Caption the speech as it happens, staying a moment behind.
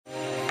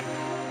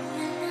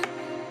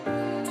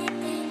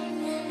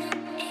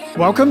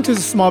Welcome to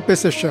the Small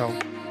Business Show.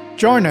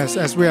 Join us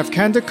as we have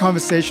candid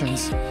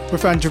conversations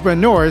with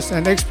entrepreneurs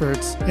and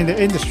experts in the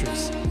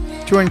industries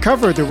to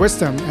uncover the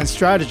wisdom and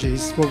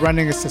strategies for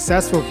running a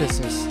successful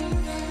business.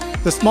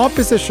 The Small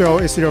Business Show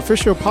is the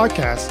official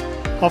podcast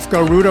of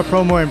Garuda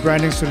Promo and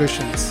Branding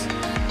Solutions.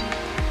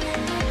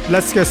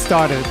 Let's get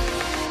started.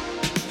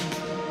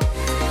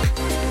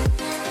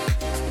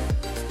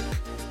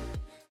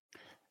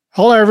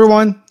 Hello,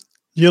 everyone.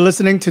 You're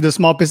listening to the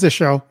Small Business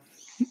Show.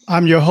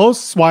 I'm your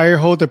host, Swire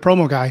Ho, the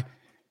promo guy.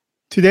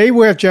 Today,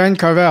 we have Jen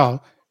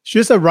Cavelle.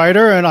 She's a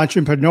writer and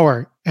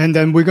entrepreneur. And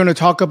then we're going to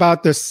talk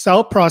about the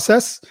sales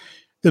process,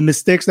 the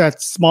mistakes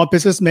that small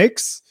business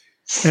makes,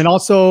 and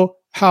also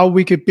how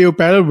we could build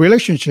better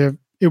relationship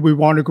if we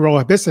want to grow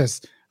a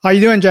business. How are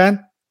you doing,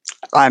 Jen?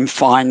 I'm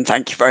fine.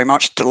 Thank you very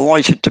much.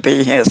 Delighted to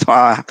be here,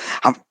 Swire.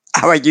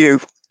 How are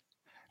you?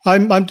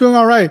 I'm doing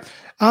all right.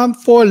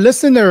 For a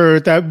listener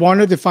that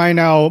wanted to find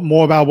out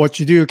more about what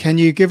you do, can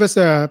you give us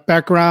a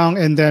background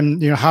and then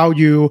how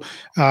you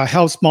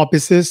help small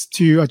business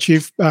to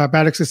achieve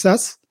better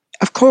success?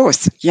 Of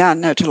course. Yeah,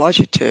 no,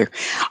 delighted to.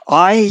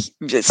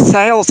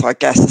 Sales, I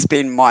guess, has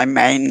been my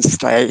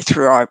mainstay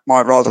throughout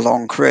my rather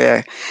long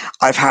career.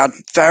 I've had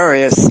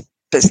various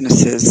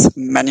businesses,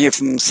 many of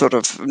them sort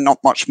of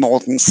not much more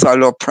than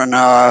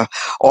solopreneur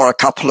or a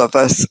couple of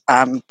us,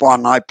 and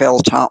one I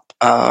built up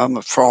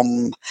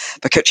from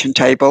the kitchen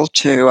table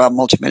to a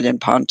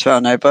multi-million-pound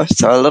turnover.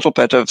 So a little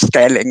bit of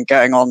scaling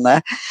going on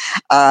there.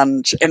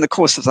 And in the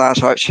course of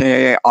that,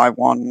 actually, I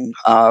won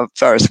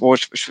various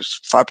awards, which was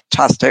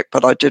fantastic.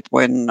 But I did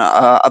win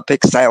a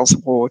big sales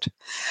award,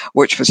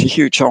 which was a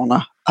huge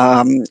honour.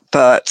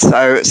 But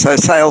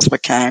sales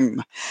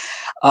became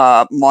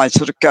my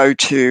sort of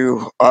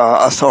go-to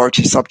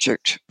authority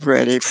subject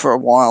really for a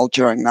while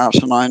during that,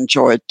 and I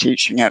enjoyed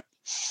teaching it.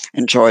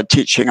 Enjoyed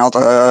teaching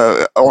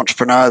other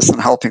entrepreneurs and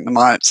helping them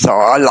out. So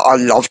I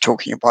love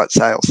talking about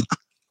sales.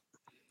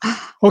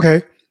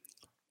 Okay.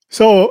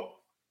 So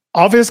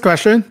obvious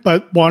question,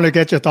 but want to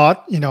get your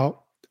thought.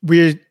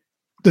 The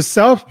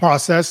sales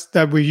process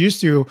that we used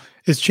to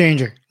is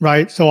changing,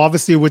 right? So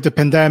obviously with the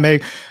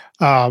pandemic,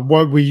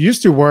 what we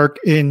used to work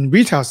in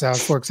retail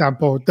sales, for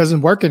example,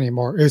 doesn't work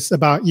anymore. It's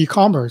about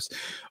e-commerce.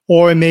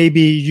 Or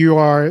maybe you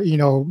are,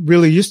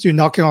 really used to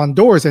knocking on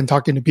doors and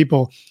talking to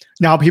people.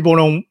 Now people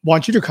don't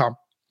want you to come,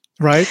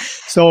 right?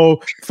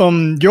 So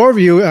from your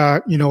view,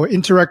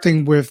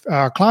 interacting with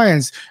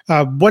clients,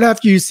 what have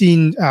you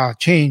seen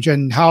change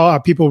and how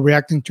are people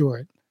reacting to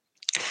it?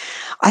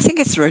 I think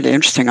it's really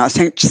interesting. I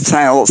think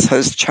sales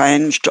has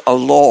changed a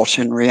lot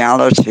in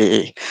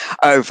reality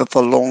over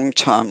the long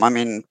term. I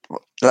mean,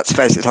 let's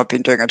face it, I've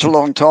been doing it a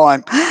long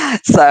time.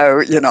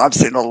 So, I've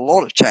seen a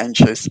lot of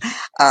changes.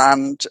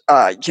 And,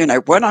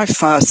 when I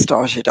first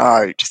started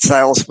out,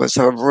 sales was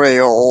a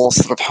real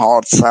sort of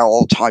hard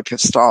sell type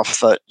of stuff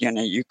that,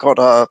 you got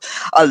a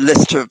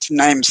list of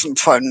names and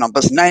phone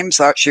numbers. Names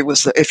actually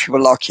was, if you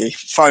were lucky,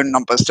 phone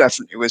numbers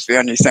definitely was the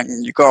only thing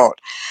you got.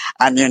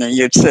 And,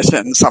 you'd sit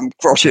in some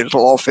grotty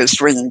little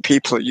office ringing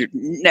people you'd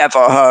never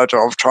heard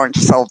of, trying to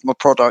sell them a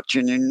product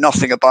you knew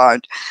nothing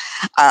about.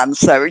 And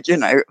so,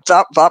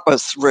 that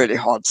was really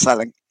hard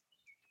selling.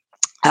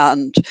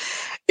 And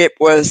it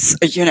was,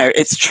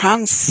 it's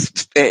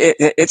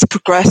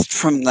progressed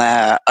from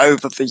there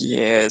over the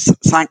years,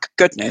 thank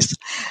goodness,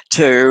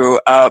 to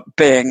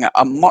being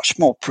a much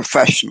more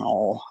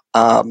professional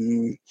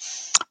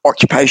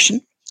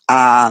occupation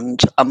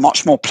and a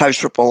much more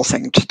pleasurable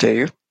thing to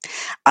do.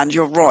 And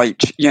you're right,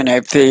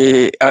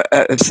 the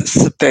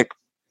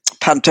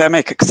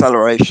pandemic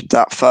accelerated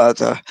that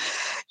further.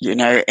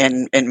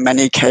 In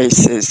many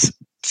cases,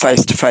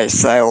 face-to-face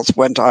sales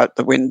went out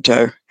the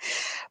window.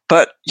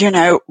 But,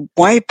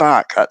 way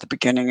back at the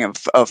beginning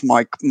of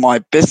my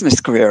business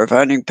career of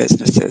owning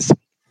businesses,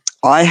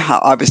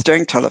 I was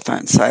doing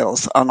telephone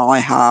sales, and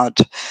I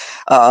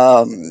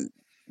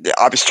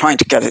was trying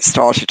to get it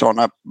started on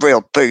a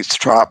real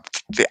bootstrap,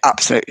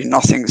 absolutely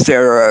nothing,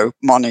 zero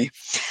money.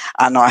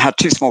 And I had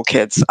two small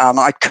kids, and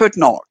I could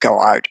not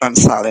go out and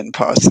sell in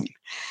person.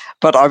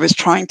 But I was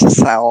trying to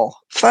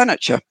sell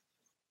furniture,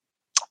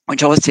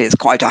 which obviously is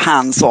quite a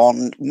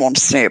hands-on, want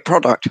to see a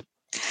product.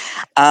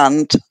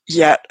 And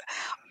yet,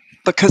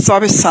 because I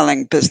was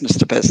selling business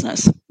to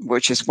business,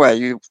 which is where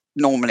you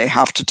normally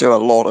have to do a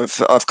lot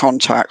of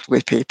contact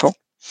with people,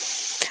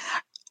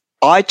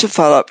 I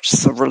developed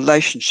some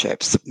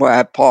relationships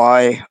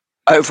whereby,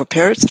 over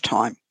periods of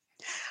time,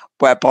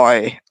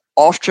 whereby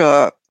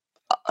after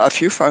a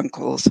few phone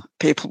calls,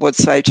 people would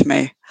say to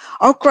me,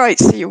 "Oh, great,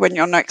 see you when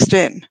you're next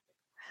in."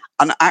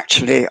 And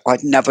actually,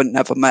 I'd never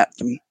met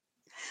them.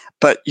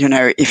 But,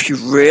 if you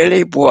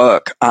really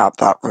work at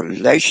that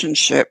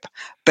relationship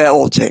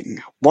building,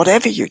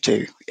 whatever you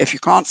do, if you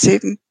can't see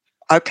them,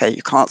 okay,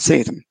 you can't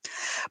see them.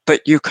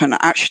 But you can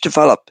actually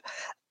develop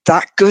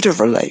that good a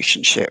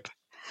relationship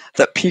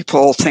that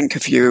people think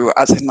of you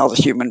as another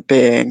human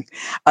being,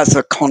 as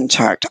a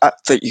contact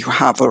that you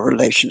have a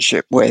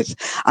relationship with.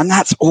 And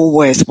that's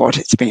always what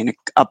it's been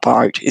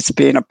about. It's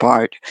been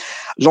about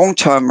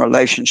long-term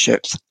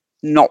relationships,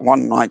 not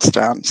one-night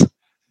stands.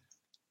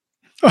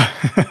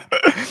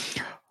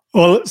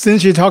 Well,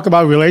 since you talk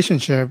about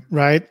relationship,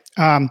 right?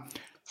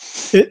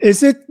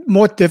 Is it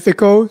more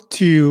difficult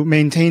to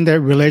maintain that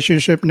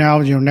relationship now?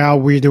 Now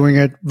we're doing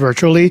it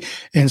virtually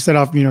instead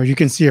of, you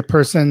can see a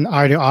person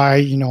eye to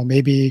eye,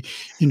 maybe,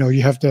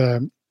 you have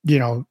the,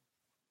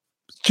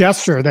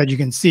 gesture that you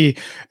can see.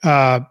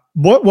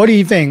 What do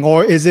you think?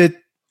 Or do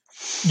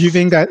you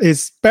think that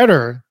it's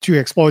better to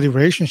explore the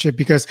relationship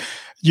because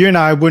you and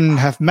I wouldn't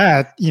have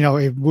met,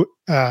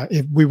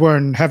 if we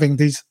weren't having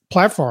this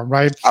platform,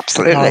 right?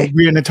 Absolutely.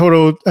 We're in a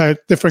total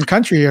different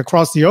country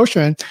across the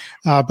ocean,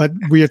 but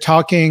we are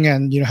talking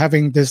and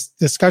having this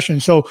discussion.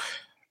 So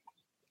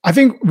I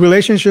think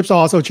relationships are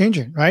also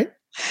changing, right?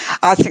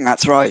 I think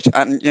that's right.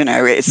 And,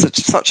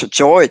 it's such a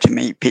joy to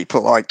meet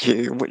people like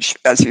you, which,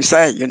 as you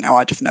say,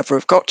 I'd have never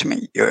have got to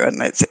meet you.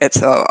 And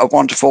it's a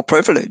wonderful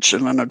privilege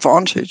and an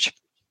advantage.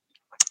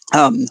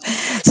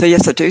 So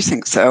yes, I do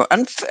think so.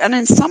 And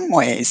in some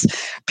ways,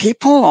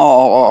 people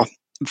are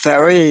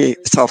very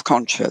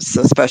self-conscious,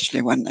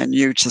 especially when they're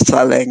new to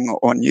selling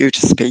or new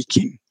to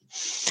speaking.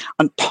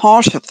 And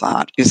part of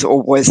that is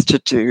always to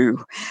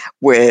do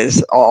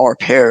with our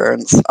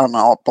appearance and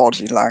our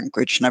body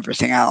language and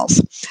everything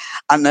else.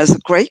 And there's a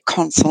great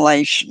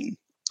consolation,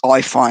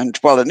 I find.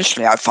 Well,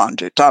 initially I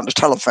found it down the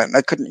telephone.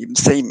 They couldn't even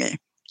see me.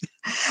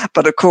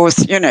 But of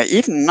course,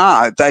 even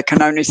now they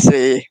can only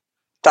see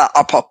that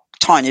upper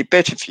tiny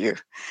bit of you.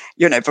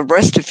 The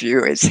rest of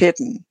you is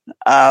hidden.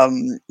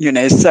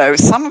 So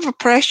some of the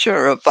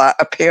pressure of that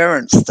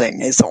appearance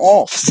thing is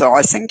off. So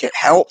I think it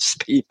helps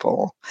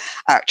people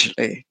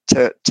actually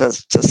to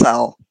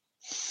sell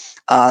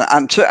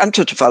and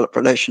to develop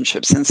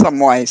relationships in some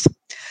ways.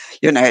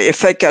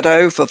 If they get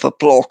over the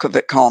block of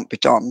it can't be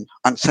done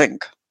and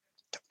think,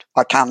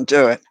 I can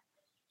do it.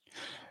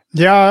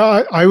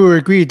 Yeah, I would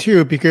agree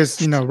too,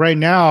 because, right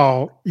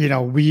now,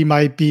 we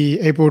might be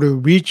able to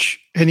reach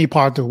any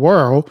part of the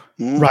world,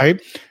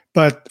 right?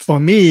 But for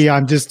me,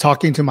 I'm just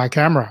talking to my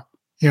camera.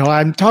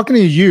 I'm talking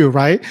to you,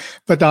 right?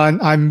 But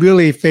I'm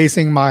really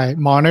facing my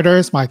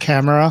monitors, my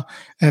camera,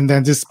 and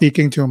then just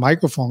speaking to a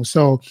microphone.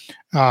 So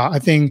I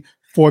think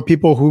for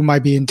people who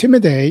might be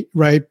intimidated,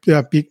 right,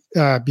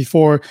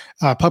 before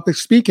public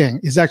speaking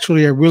is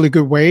actually a really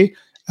good way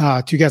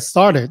to get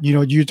started.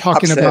 You're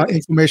talking Absolutely. about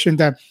information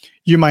that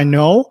you might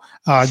know.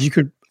 You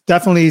could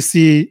definitely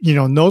see,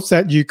 notes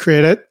that you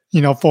created,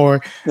 for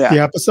the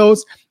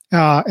episodes.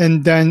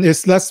 And then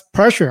it's less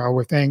pressure, I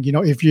would think.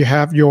 If you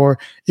have your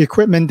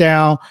equipment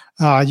down,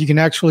 you can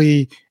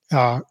actually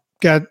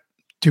get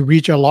to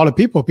reach a lot of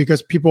people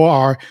because people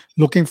are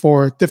looking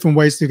for different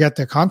ways to get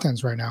their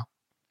contents right now.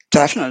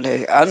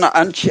 Definitely. And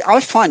I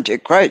find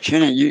it great.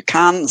 You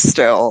can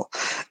still,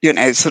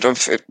 sort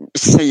of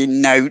see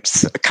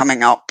notes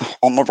coming up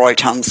on the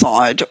right-hand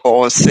side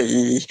or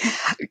see,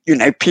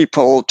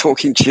 people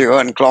talking to you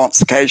and glance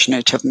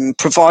occasionally to them,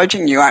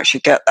 providing you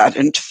actually get that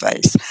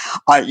interface.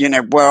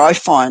 Where I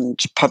find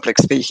public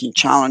speaking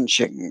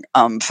challenging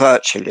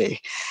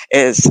virtually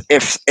is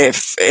if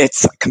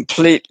it's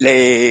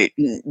completely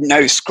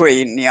no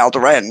screen the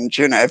other end,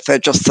 if they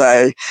just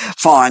say,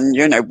 fine,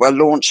 we're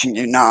launching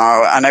you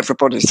now and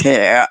everybody's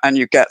here and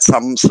you get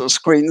some sort of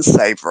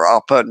screensaver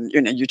up and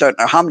you don't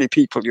know how many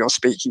people you're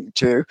speaking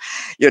to,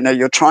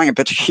 you're trying a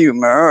bit of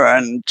humor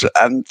and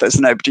there's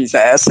nobody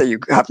there, so you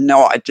have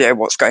no idea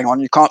what's going on,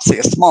 you can't see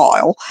a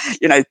smile,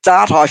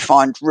 that I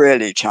find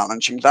really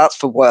challenging. That's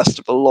the worst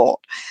of the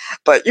lot.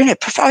 But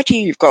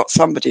providing you've got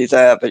somebody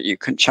there that you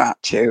can chat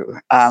to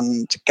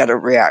and get a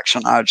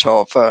reaction out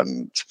of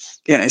and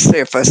see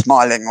if they're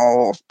smiling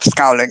or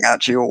scowling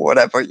at you or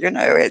whatever,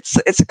 it's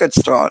a good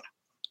start.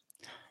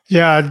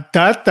 Yeah,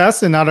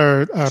 that's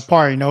another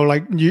part.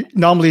 Like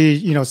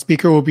normally,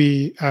 speaker will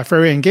be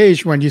very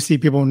engaged when you see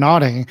people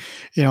nodding.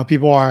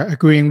 People are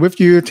agreeing with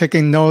you,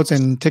 taking notes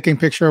and taking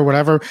picture or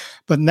whatever.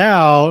 But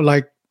now,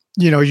 like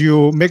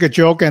you make a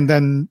joke and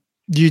then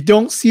you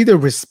don't see the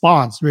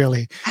response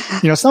really.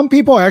 Some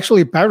people are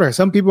actually better.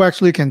 Some people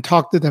actually can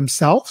talk to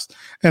themselves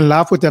and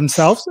laugh with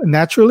themselves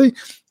naturally.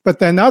 But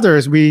then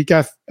others, we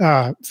get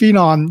feed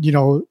on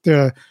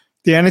the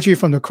energy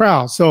from the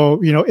crowd. So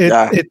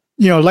it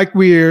like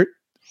we're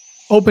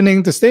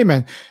opening the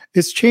statement,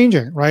 it's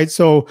changing, right?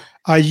 So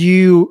are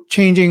you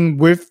changing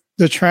with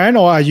the trend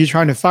or are you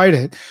trying to fight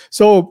it?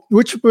 So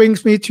which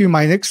brings me to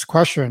my next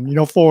question.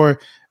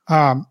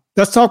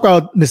 Let's talk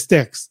about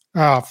mistakes.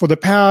 For the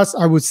past,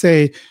 I would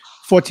say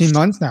 14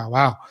 months now.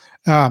 Wow.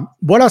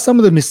 What are some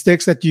of the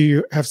mistakes that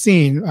you have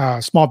seen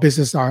small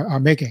business are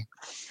making?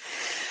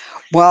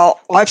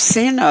 Well, I've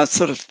seen a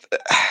sort of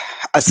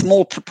a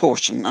small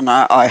proportion, and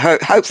I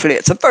hope hopefully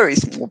it's a very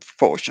small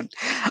proportion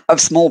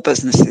of small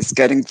businesses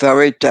getting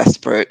very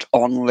desperate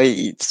on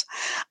leads.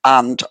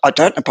 And I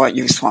don't know about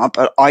you, Swab,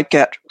 but I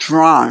get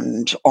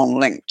drowned on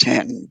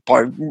LinkedIn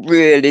by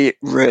really,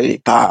 really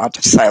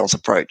bad sales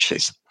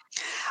approaches.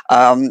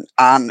 And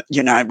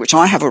which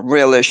I have a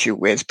real issue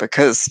with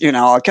because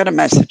I get a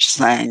message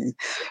saying,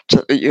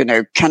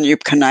 can you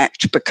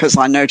connect? Because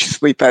I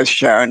notice we both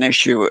share an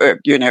issue,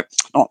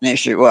 not an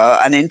issue,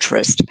 an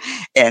interest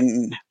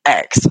in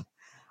X.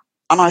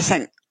 And I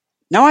think,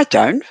 no, I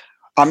don't.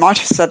 I might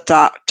have said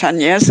that 10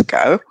 years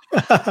ago.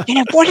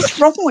 What is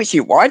wrong with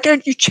you? Why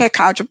don't you check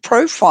out a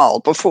profile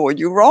before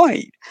you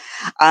write?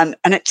 And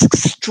it's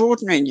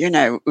extraordinary.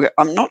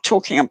 I'm not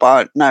talking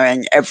about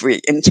knowing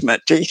every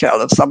intimate detail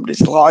of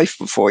somebody's life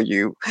before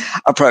you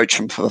approach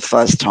them for the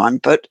first time,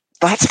 but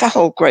that's the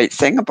whole great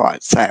thing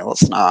about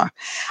sales now.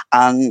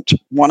 And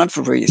one of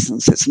the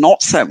reasons it's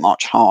not so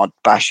much hard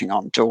bashing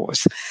on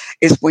doors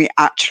is we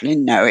actually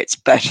know it's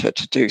better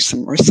to do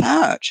some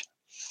research.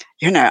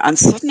 And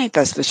suddenly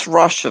there's this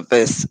rush of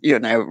this,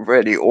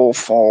 really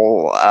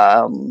awful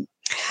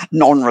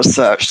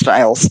non-research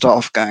sales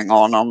stuff going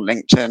on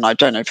LinkedIn. I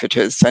don't know if it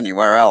is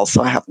anywhere else.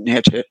 I haven't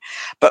hit it.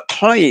 But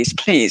please,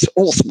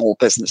 all small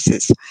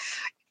businesses,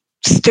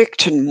 stick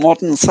to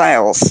modern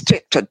sales.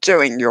 Stick to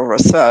doing your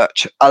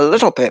research a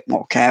little bit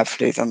more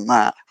carefully than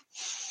that.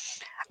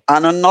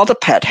 And another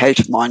pet hate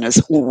of mine has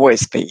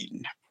always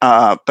been,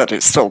 but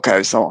it still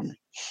goes on,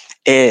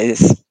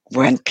 is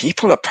when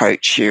people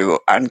approach you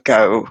and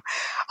go,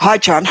 "Hi,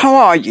 Jan, how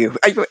are you?"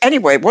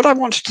 Anyway, what I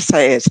wanted to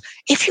say is,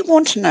 if you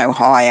want to know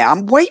how I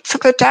am, wait for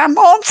the damn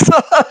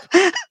answer.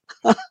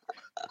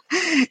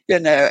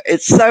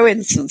 It's so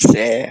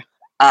insincere.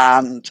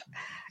 And,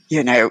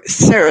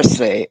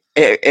 seriously,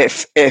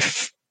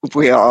 if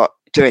we are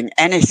doing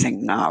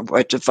anything now,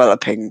 we're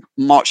developing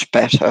much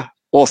better,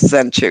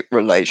 authentic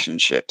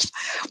relationships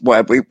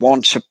where we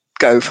want to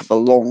go for the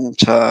long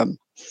term.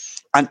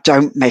 And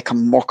don't make a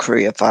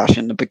mockery of that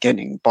in the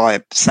beginning by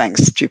saying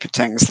stupid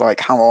things like,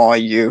 "How are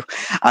you?"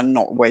 and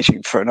not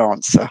waiting for an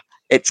answer.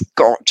 It's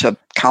got to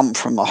come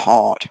from the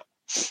heart.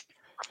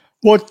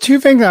 Well, two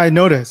things I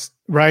noticed,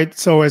 right?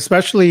 So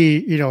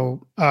especially,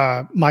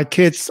 my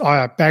kids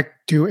are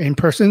back to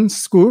in-person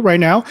school right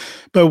now,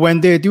 but when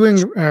they're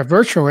doing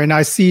virtual, and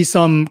I see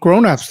some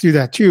grown-ups do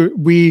that too,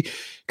 we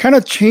kind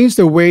of changed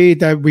the way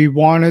that we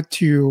wanted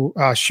to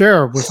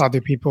share with other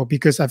people,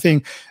 because I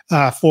think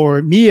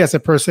for me as a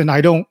person,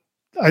 I'm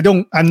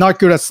not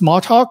good at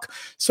small talk.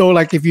 So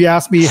like if you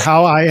ask me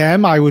how I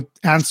am, I would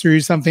answer you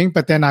something,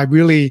 but then I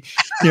really,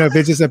 if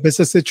it's just a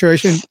business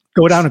situation,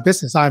 go down to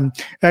business. I'm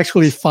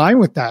actually fine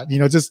with that,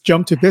 just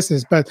jump to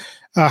business. But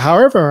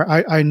however,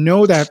 I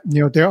know that,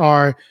 there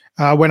are,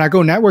 when I go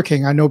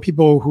networking, I know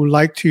people who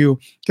like to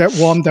get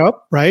warmed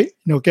up, right?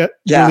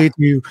 Really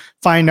to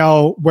find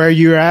out where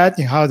you're at,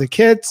 how are the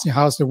kids,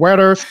 how's the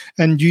weather.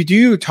 And you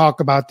do talk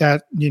about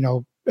that,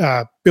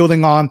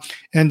 building on,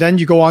 and then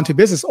you go on to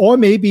business. Or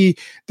maybe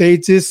they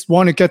just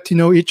want to get to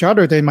know each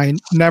other. They might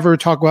never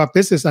talk about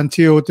business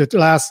until the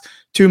last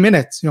 2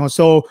 minutes,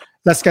 so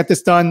let's get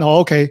this done. Oh,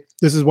 okay,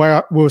 this is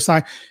where we'll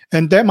sign.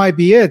 And that might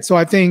be it. So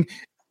I think,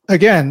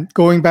 again,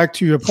 going back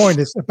to your point,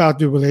 it's about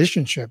the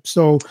relationship.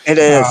 So it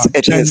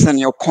is, and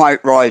you're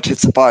quite right.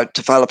 It's about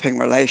developing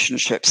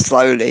relationships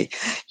slowly,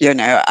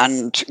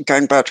 and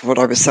going back to what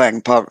I was saying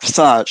about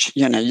research,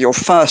 your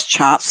first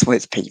chats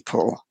with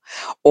people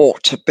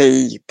ought to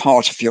be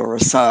part of your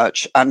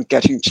research, and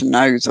getting to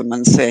know them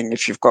and seeing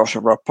if you've got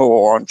a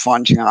rapport and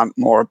finding out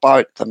more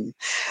about them,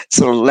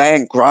 sort of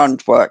laying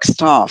groundwork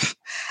stuff,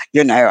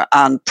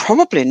 and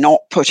probably not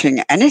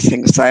putting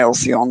anything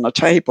salesy on the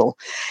table.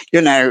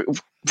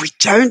 We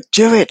don't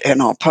do it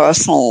in our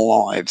personal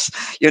lives,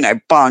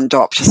 bound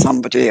up to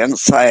somebody and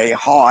say,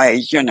 "Hi,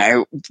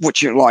 would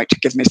you like to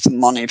give me some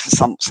money for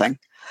something?"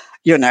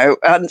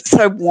 And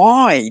so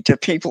why do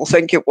people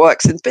think it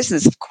works in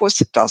business? Of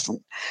course it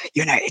doesn't.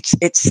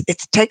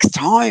 It takes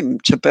time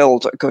to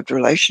build a good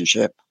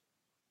relationship.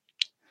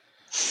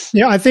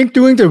 Yeah, I think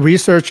doing the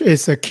research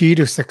is a key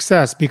to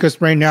success, because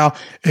right now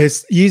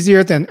it's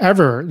easier than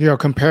ever,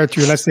 compared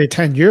to, let's say,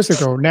 10 years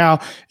ago. Now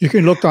you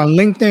can look on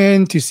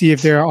LinkedIn to see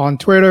if they're on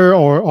Twitter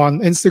or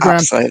on Instagram.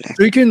 Absolutely.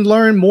 So you can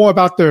learn more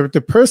about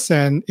the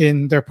person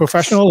in their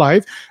professional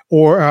life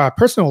or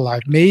personal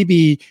life.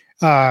 Maybe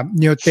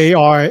they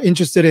are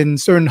interested in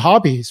certain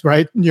hobbies,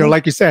 right?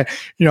 Like you said,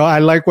 I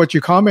like what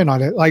you comment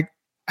on it. Like,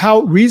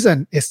 how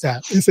recent is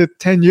that? Is it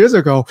 10 years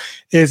ago?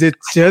 Is it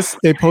just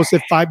they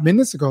posted 5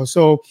 minutes ago?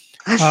 So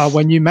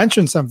when you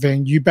mention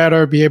something, you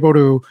better be able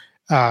to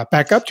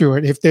back up to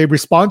it. If they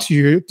respond to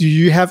you, do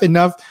you have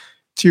enough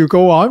to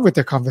go on with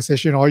the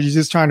conversation, or are you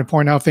just trying to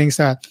point out things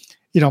that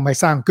might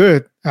sound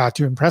good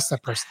to impress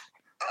that person?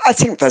 I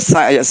think there's,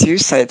 as you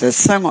say, there's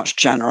so much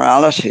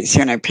generalities.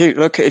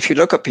 If you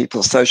look at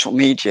people's social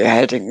media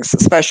headings,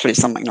 especially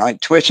something like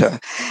Twitter,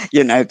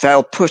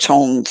 they'll put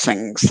on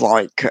things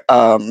like,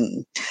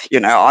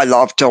 I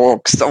love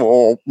dogs,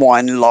 or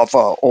wine lover,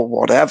 or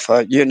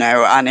whatever,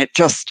 and it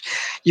just,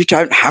 you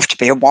don't have to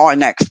be a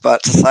wine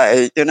expert to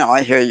say,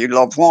 I hear you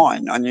love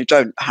wine, and you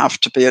don't have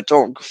to be a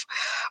dog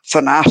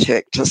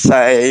fanatic to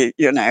say,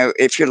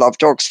 if you love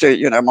dogs,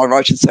 am I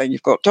right in saying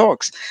you've got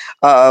dogs?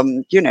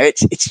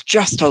 It's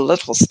just a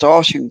little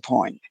starting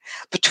point.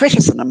 But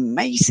Twitter's an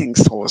amazing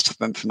source of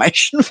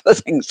information for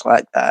things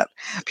like that.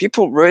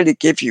 People really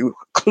give you a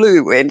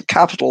clue in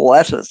capital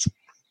letters.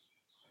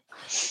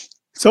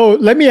 So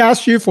let me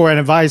ask you for an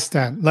advice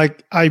then.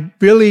 Like, I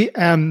really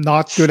am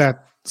not good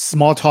at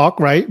small talk,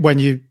 right? When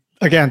you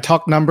again,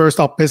 talk numbers,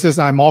 talk business.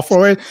 I'm all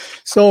for it.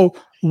 So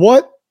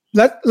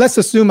let's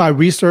assume I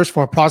research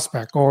for a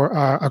prospect or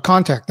a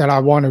contact that I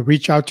want to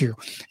reach out to,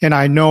 and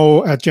I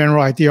know a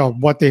general idea of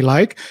what they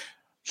like.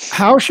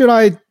 How should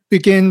I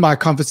begin my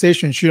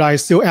conversation? Should I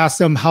still ask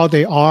them how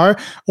they are,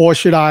 or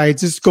should I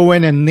just go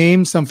in and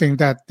name something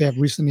that they've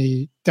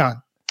recently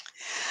done?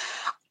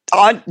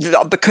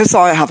 Because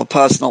I have a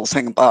personal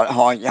thing about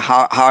how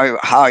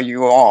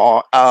you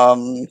are,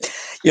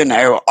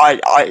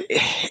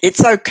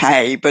 it's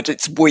okay, but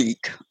it's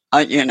weak.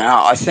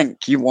 I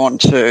think you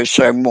want to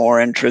show more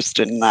interest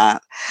in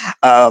that,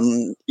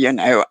 and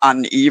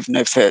even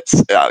if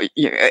it's,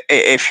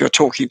 if you're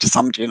talking to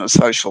somebody in a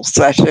social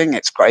setting,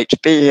 it's great to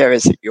be here.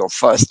 Is it your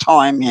first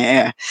time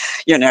here?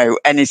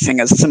 Anything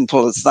as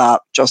simple as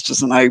that, just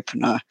as an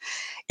opener.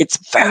 It's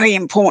very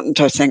important,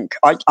 I think.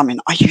 I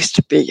used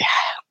to be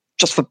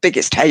just the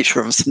biggest hater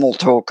of small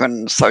talk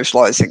and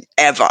socializing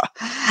ever.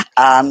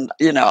 And,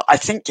 I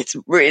think it's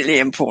really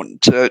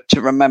important to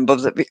remember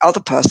that the other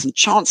person,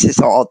 chances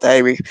are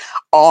they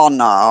are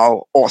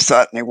now, or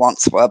certainly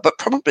once were, but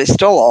probably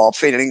still are,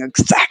 feeling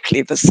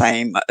exactly the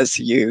same as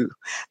you.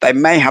 They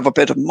may have a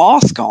bit of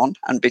mask on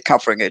and be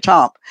covering it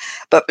up,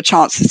 but the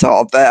chances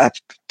are they're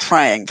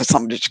praying for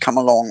somebody to come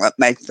along that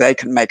they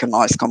can make a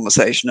nice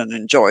conversation and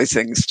enjoy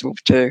things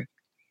too.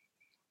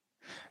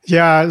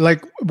 Yeah,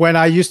 like when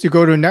I used to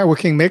go to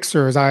networking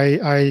mixers,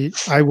 I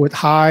would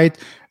hide,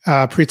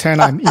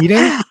 pretend I'm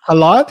eating a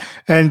lot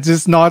and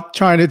just not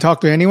trying to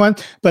talk to anyone.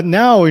 But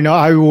now,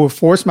 I will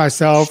force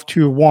myself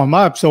to warm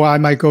up. So I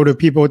might go to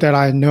people that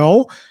I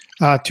know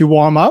to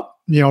warm up.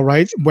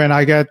 Right when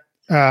I get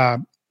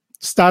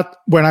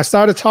when I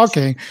started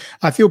talking,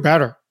 I feel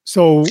better.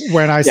 So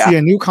when I see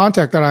a new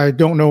contact that I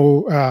don't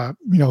know,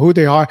 who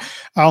they are,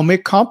 I'll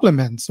make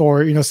compliments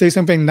or, say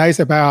something nice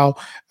about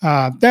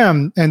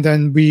them. And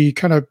then we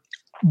kind of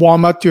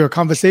warm up to a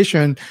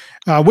conversation,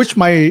 which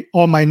might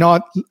or might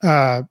not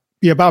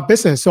be about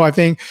business. So I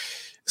think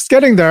it's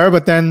getting there,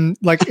 but then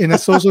like in a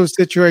social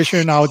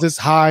situation, I'll just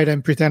hide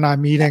and pretend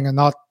I'm eating and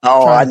not.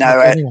 Oh, I know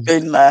it.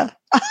 Been there.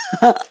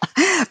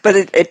 But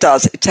it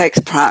does. It takes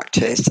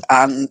practice.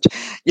 And,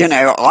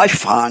 I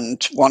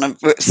find one of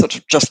sort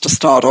of just to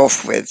start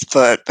off with,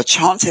 the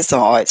chances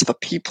are it's the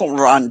people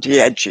around the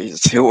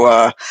edges who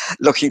are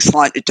looking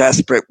slightly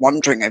desperate,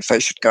 wondering if they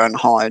should go and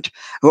hide,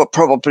 who are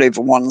probably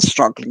the ones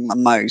struggling the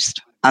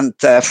most, and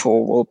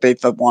therefore will be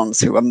the ones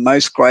who are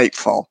most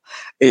grateful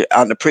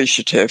and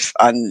appreciative,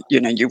 and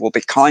you will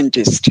be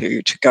kindest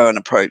to go and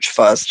approach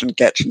first and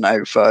get to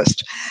know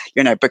first,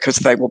 because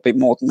they will be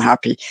more than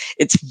happy.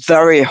 It's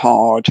very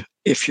hard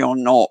if you're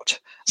not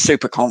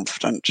super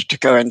confident to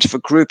go into the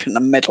group in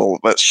the middle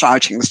that's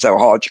shouting so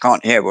hard you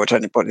can't hear what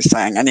anybody's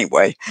saying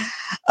anyway.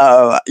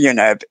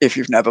 If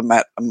you've never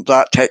met them,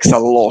 that takes a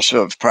lot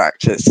of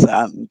practice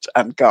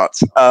and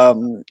guts.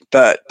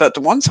 But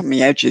the ones on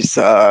the edges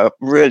are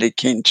really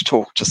keen to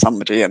talk to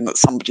somebody, and that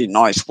somebody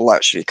nice will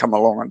actually come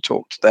along and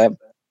talk to them.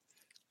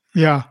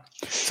 Yeah.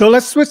 So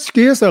let's switch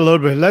gears a little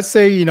bit. Let's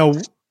say,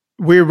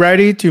 we're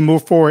ready to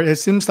move forward. It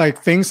seems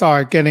like things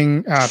are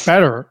getting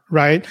better,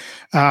 right?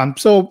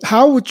 So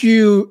how would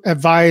you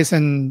advise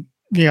and,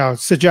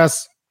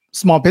 suggest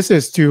small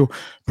business to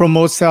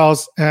promote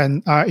sales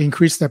and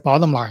increase their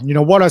bottom line?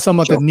 What are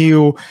some of the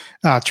new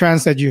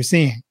trends that you're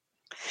seeing?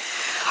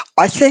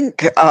 I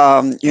think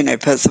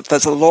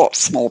there's a lot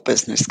small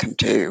business can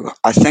do.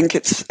 I think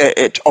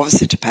it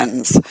obviously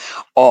depends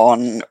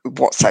on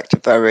what sector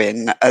they're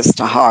in as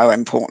to how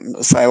important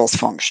the sales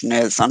function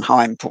is and how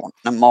important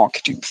the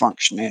marketing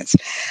function is.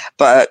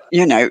 But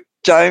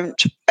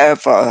don't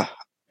ever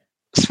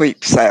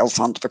sweep sales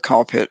under the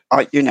carpet.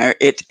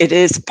 It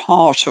is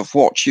part of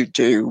what you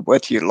do,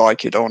 whether you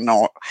like it or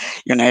not.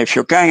 If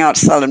you're going out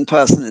to sell in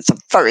person, it's a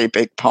very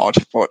big part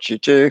of what you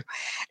do.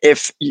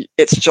 If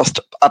it's just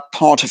a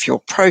part of your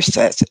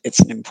process,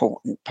 it's an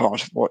important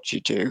part of what you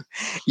do.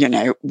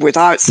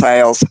 Without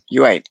sales,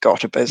 you ain't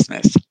got a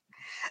business.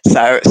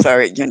 So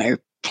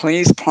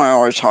please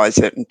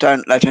prioritize it, and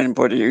don't let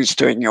anybody who's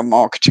doing your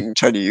marketing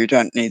tell you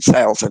don't need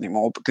sales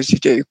anymore, because you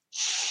do.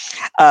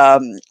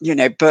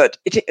 But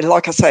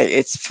like I say,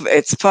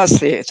 it's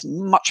firstly, it's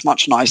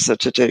much nicer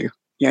to do.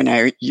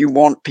 You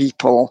want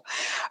people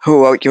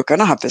who you're going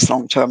to have this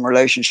long-term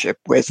relationship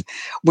with,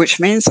 which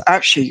means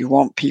actually you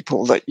want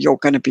people that you're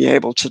going to be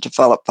able to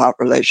develop that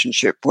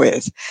relationship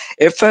with.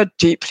 If they're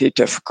deeply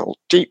difficult,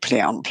 deeply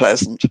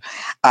unpleasant,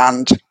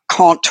 and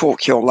can't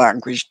talk your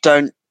language,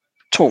 don't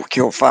talk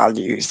your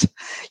values,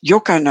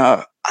 you're going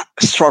to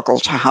struggle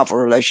to have a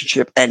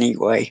relationship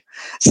anyway.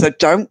 So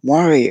don't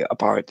worry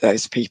about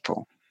those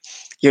people.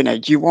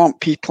 You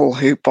want people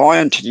who buy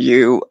into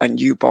you and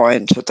you buy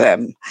into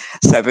them,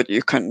 so that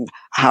you can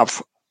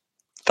have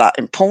that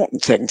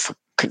important thing for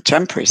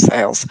contemporary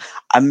sales,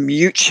 a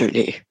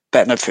mutually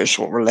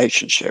beneficial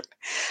relationship,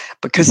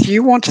 because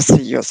you want to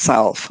see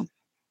yourself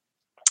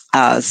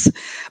as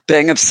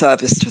being of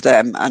service to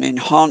them and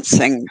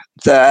enhancing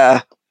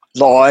their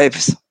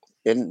lives,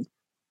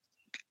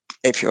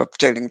 if you're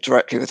dealing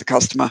directly with the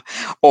customer,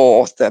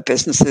 or their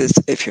businesses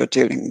if you're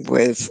dealing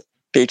with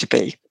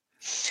B2B.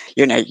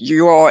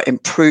 You are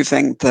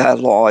improving their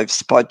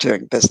lives by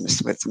doing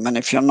business with them. And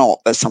if you're not,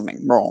 there's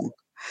something wrong.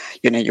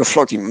 You're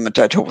flogging them a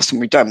dead horse, and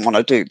we don't want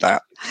to do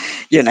that.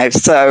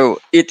 So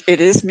it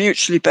is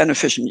mutually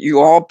beneficial. You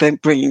are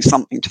bringing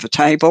something to the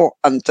table,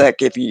 and they're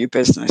giving you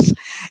business.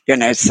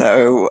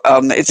 So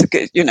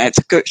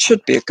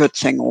should be a good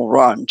thing all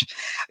round.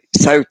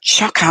 So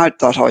chuck out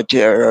that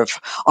idea of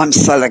I'm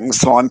selling,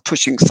 so I'm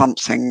pushing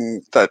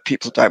something that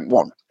people don't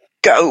want.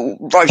 Go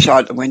right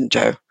out the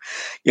window.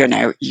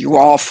 You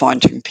are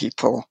finding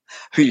people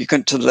who you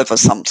can deliver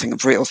something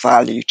of real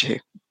value to.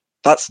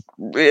 That's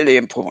really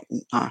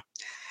important now,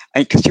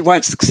 because you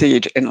won't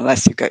succeed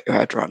unless you get your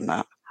head around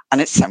that.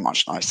 And it's so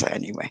much nicer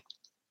anyway.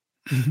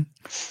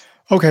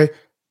 Okay.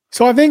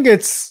 So I think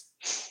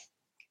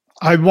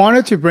I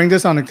wanted to bring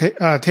this on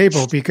the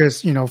table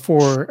because,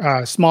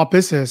 for small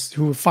business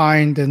who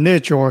find a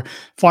niche or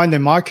find a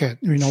market,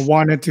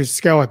 wanted to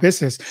scale a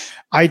business,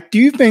 I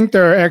do think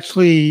there are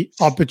actually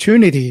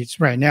opportunities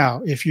right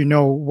now if you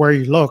know where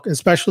you look,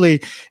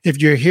 especially if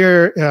you're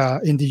here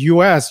in the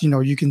US,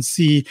 you can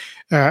see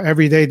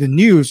every day the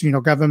news,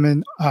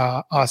 government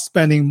are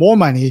spending more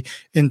money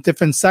in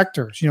different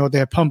sectors.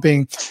 They're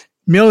pumping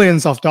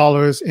millions of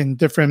dollars in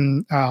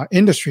different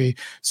industry.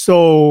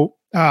 So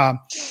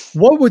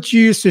what would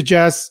you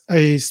suggest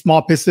a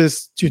small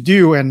business to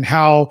do, and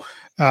how,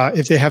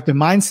 if they have the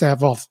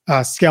mindset of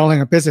scaling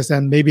a business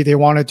and maybe they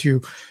wanted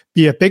to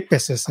be a big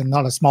business and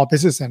not a small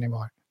business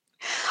anymore?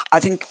 I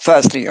think,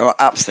 firstly, you're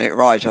absolutely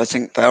right. I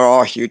think there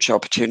are huge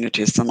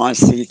opportunities, and I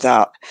see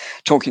that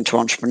talking to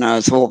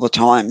entrepreneurs all the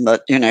time.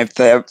 But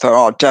there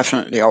are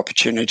definitely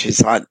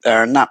opportunities out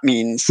there, and that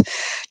means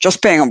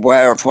just being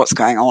aware of what's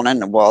going on in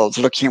the world,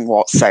 looking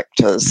what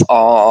sectors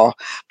are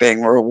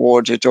being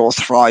rewarded or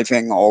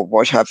thriving or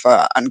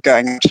whatever, and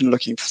going out and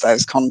looking for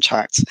those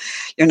contacts.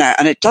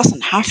 And it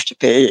doesn't have to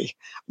be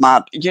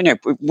mad.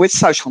 With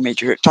social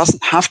media, it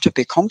doesn't have to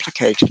be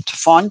complicated to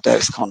find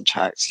those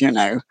contacts.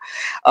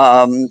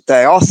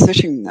 They are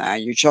sitting there.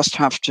 You just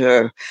have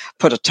to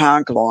put a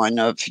tagline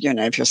of,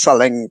 if you're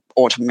selling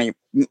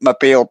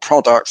automobile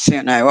products,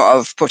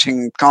 of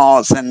putting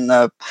cars in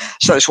the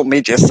social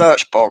media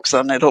search box,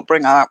 and it'll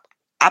bring out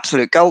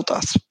absolute gold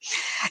dust.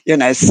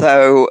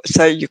 So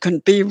you can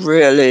be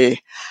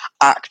really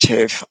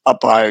active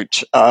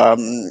about,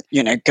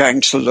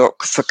 going to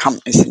look for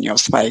companies in your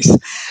space.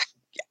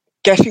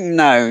 Getting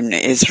known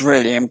is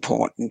really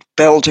important.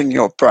 Building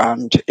your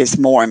brand is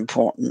more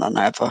important than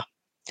ever.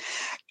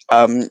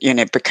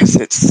 Because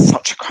it's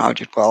such a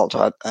crowded world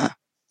out there.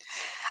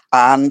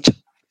 And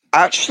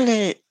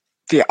actually,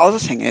 the other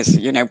thing is,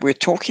 we're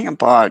talking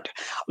about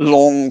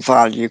long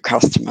value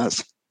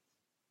customers.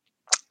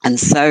 And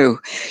so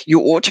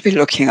you ought to be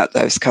looking at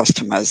those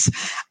customers,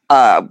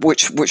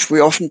 which we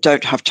often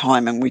don't have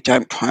time and we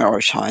don't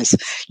prioritize.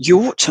 You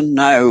ought to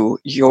know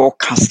your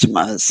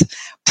customers'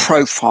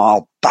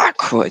 profile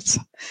backwards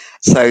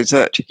so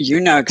that you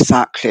know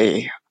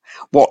exactly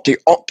what the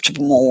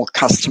optimal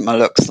customer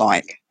looks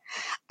like.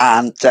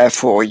 And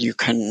therefore, you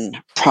can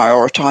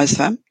prioritize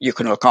them. You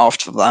can look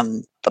after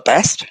them the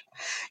best.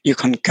 You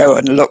can go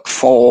and look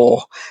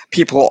for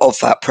people of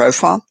that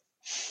profile.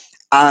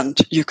 And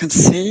you can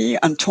see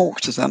and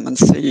talk to them and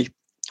see,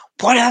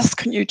 what else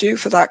can you do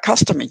for that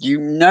customer?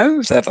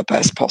 They're the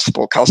best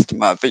possible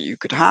customer that you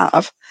could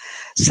have.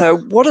 So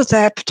what are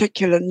their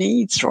particular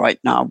needs right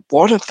now?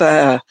 What are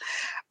their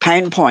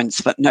pain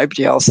points that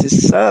nobody else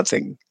is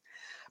serving?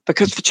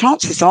 Because the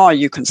chances are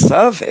you can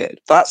serve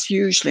it. That's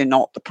usually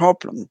not the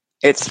problem.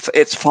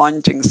 It's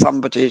finding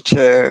somebody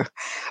to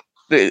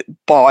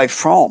buy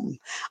from.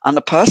 And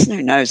the person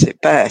who knows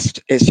it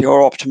best is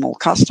your optimal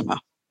customer.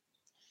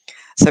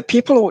 So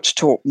people ought to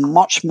talk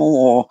much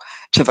more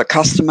to the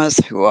customers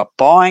who are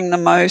buying the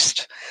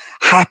most,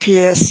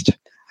 happiest,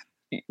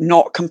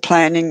 not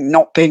complaining,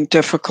 not being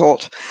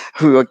difficult,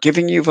 who are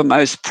giving you the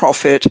most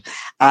profit,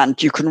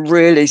 and you can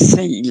really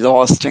see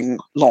lasting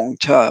long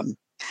term.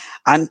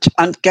 And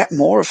get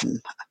more of them,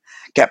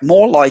 get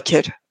more like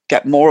it,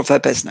 get more of their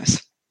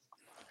business.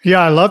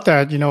 Yeah, I love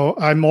that.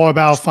 I'm more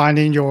about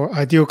finding your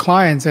ideal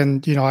clients,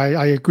 and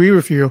I agree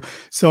with you.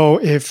 So,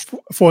 if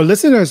for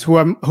listeners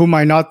who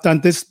might not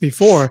done this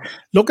before,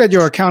 look at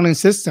your accounting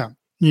system.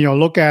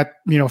 Look at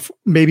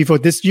maybe for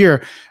this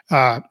year,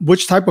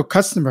 which type of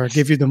customer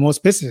give you the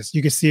most business.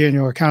 You can see in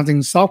your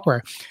accounting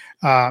software,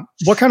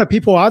 what kind of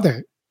people are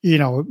there.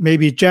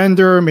 Maybe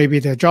gender, maybe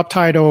their job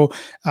title,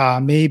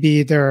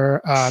 maybe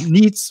their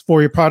needs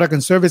for your product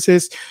and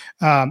services.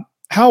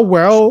 How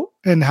well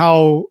and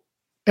how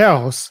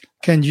else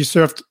can you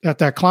serve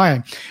that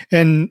client?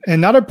 And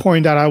another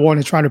point that I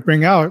want to try to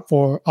bring out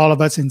for all of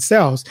us in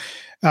sales,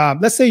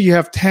 let's say you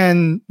have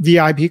 10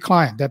 VIP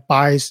clients that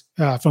buys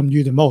from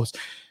you the most.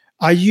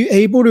 Are you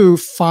able to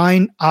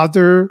find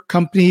other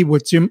company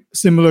with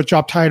similar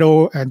job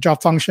title and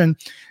job function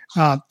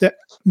that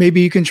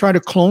maybe you can try to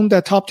clone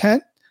that top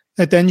 10?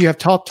 And then you have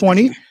top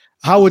 20.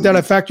 How would that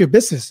affect your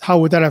business? How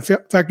would that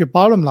affect your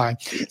bottom line?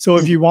 So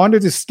if you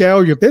wanted to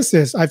scale your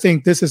business, I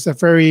think this is a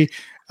very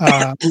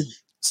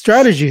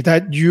strategy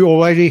that you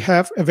already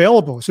have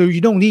available. So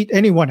you don't need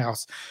anyone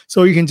else.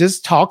 So you can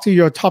just talk to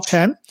your top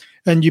 10,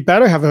 and you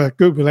better have a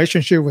good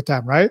relationship with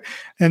them, right?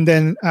 And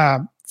then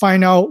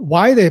find out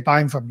why they're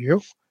buying from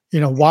you.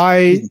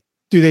 Why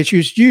do they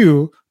choose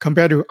you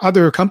compared to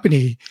other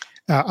company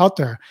out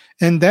there?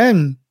 And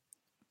then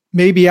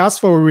maybe ask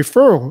for a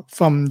referral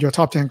from your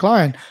top 10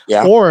 client,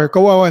 or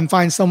go out and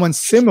find someone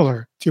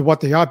similar to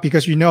what they are,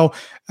 because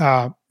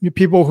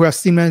people who have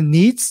similar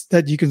needs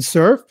that you can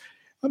serve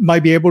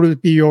might be able to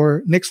be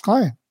your next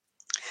client.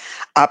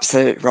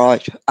 Absolutely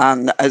right.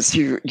 And as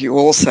you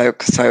also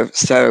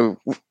so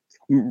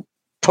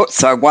put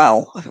so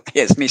well,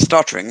 here's me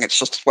stuttering, it's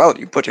just, well,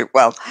 you put it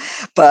well,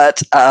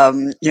 but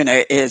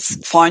is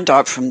find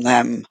out from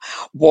them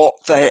what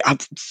they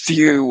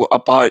view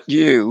about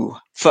you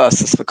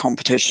versus the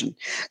competition.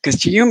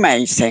 Because you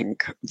may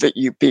think that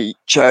you beat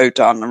Joe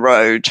down the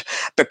road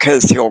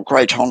because you're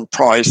great on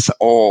price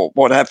or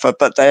whatever,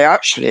 but they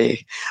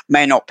actually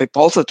may not be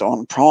bothered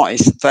on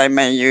price. They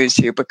may use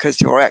you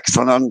because you're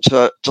excellent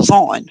at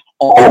design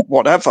or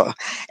whatever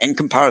in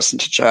comparison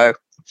to Joe.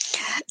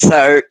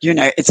 So,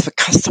 it's the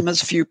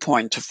customer's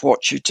viewpoint of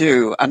what you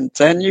do. And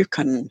then you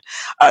can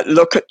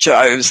look at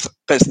Joe's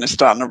business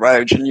down the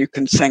road and you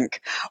can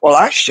think, well,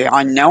 actually,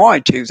 I know I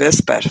do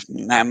this better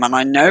than them. And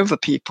I know the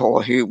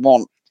people who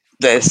want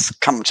this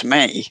come to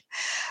me,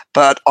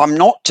 but I'm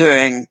not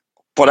doing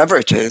whatever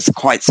it is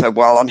quite so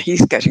well. And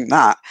he's getting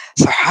that.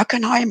 So how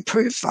can I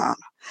improve that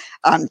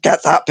and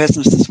get that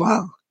business as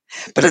well?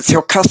 But it's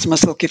your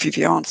customers who'll give you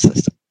the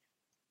answers.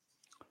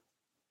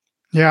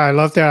 Yeah, I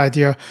love that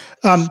idea.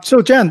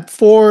 So Jen,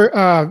 for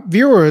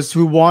viewers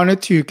who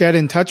wanted to get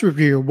in touch with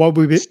you, what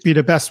would be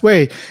the best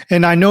way?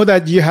 And I know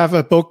that you have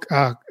a book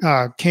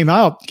came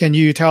out. Can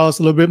you tell us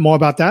a little bit more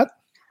about that?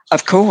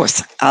 Of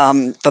course.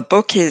 The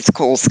book is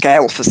called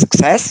Scale for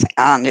Success,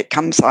 and it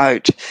comes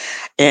out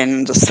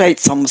in the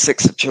States on the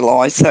 6th of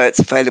July. So it's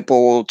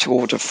available to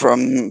order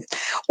from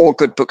all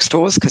good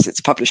bookstores because it's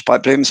published by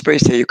Bloomsbury.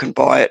 So you can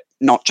buy it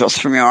not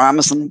just from your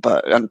Amazon,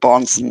 and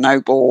Barnes and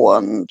Noble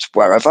and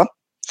wherever.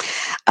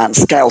 And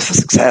Scale for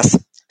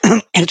Success,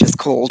 it is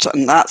called,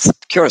 and that's,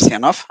 curiously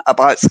enough,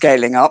 about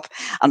scaling up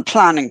and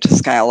planning to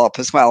scale up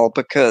as well,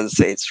 because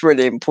it's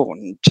really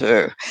important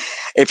to,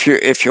 if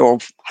you're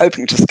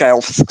hoping to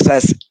scale for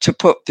success, to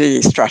put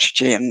the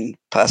strategy in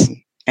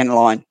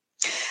line.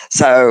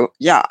 So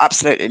yeah,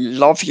 absolutely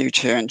love you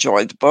to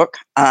enjoy the book.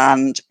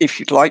 And if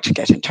you'd like to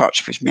get in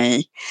touch with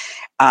me,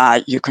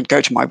 you can go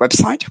to my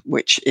website,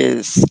 which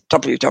is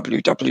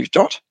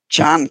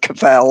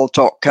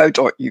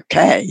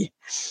www.jancavelle.co.uk.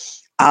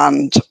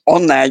 And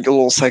on there, you'll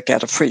also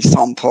get a free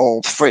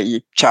sample,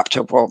 free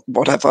chapter,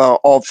 whatever,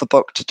 of the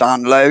book to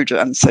download.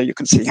 And so you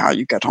can see how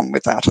you get on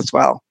with that as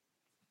well.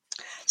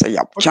 So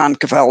yeah,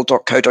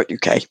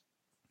 jancavelle.co.uk.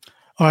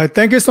 All right.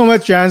 Thank you so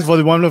much, Jan, for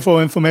the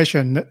wonderful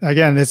information.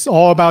 Again, it's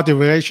all about the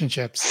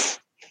relationships.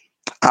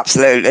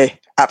 Absolutely.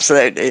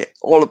 Absolutely.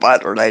 All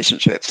about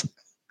relationships.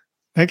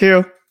 Thank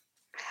you.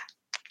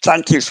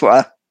 Thank you,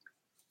 Swear.